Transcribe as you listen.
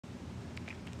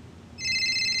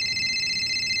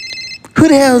Who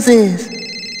the hell's this?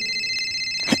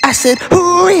 I said,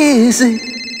 who is it?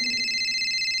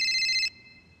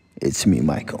 It's me,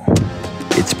 Michael.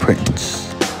 It's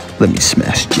Prince. Let me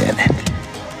smash Janet.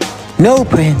 No,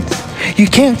 Prince. You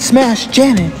can't smash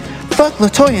Janet. Fuck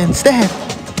LaToya instead.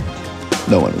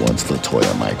 No one wants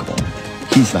LaToya, Michael.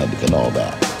 He's not even all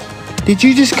that. Did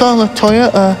you just call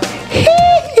LaToya a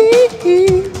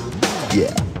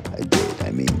Yeah, I did. I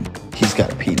mean, he's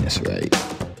got a penis, right?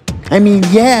 I mean,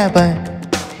 yeah, but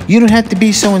you don't have to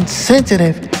be so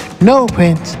insensitive. No,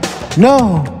 Prince.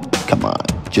 No. Come on,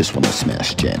 just want to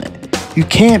smash Janet. You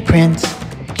can't, Prince.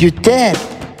 You're dead.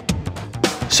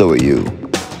 So are you.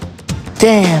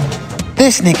 Damn,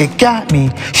 this nigga got me.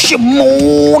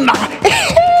 Shimona.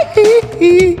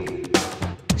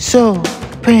 So,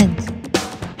 Prince,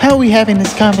 how are we having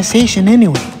this conversation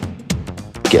anyway?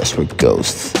 Guess we're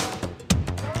ghosts.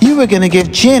 You were gonna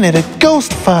give Janet a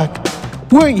ghost fuck,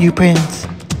 weren't you, Prince?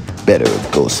 Better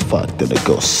a ghost fuck than a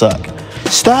ghost suck.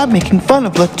 Stop making fun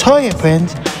of LaToya,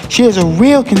 Prince. She has a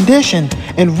real condition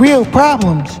and real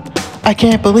problems. I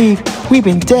can't believe we've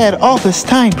been dead all this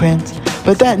time, Prince.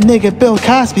 But that nigga Bill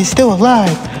Cosby's still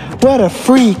alive. What a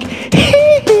freak.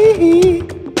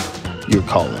 You're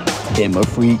calling him a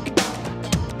freak?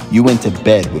 You went to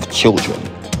bed with children.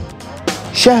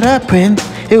 Shut up, Prince.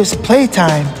 It was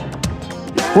playtime.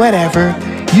 Whatever.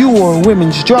 You wore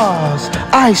women's drawers.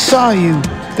 I saw you.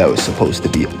 That was supposed to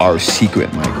be our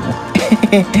secret, Michael.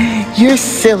 You're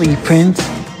silly, Prince.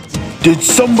 Did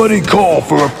somebody call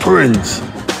for a prince?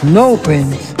 No,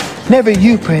 Prince. Never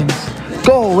you, Prince.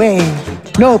 Go away.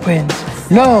 No, Prince.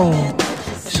 No.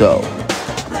 So,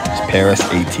 is Paris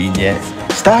 18 yet?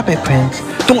 Stop it, Prince.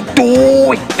 Don't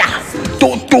do it!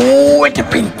 Don't do it,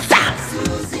 Prince!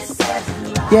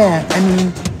 Yeah, I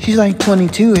mean, she's like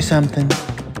 22 or something.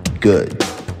 Good.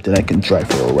 Then I can drive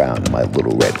her around in my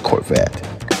little red Corvette.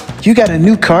 You got a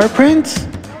new car, Prince?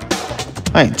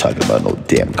 I ain't talking about no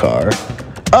damn car.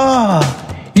 Oh,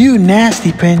 you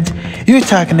nasty, Prince. You're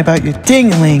talking about your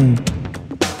ding-a-ling.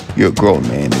 You're a grown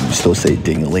man and you still say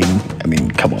ding-a-ling? I mean,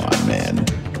 come on, man.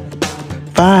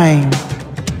 Fine.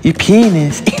 Your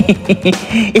penis.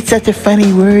 It's such a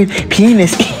funny word,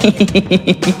 penis.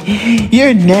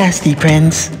 You're nasty,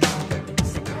 Prince.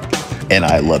 And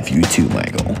I love you too,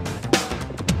 Michael.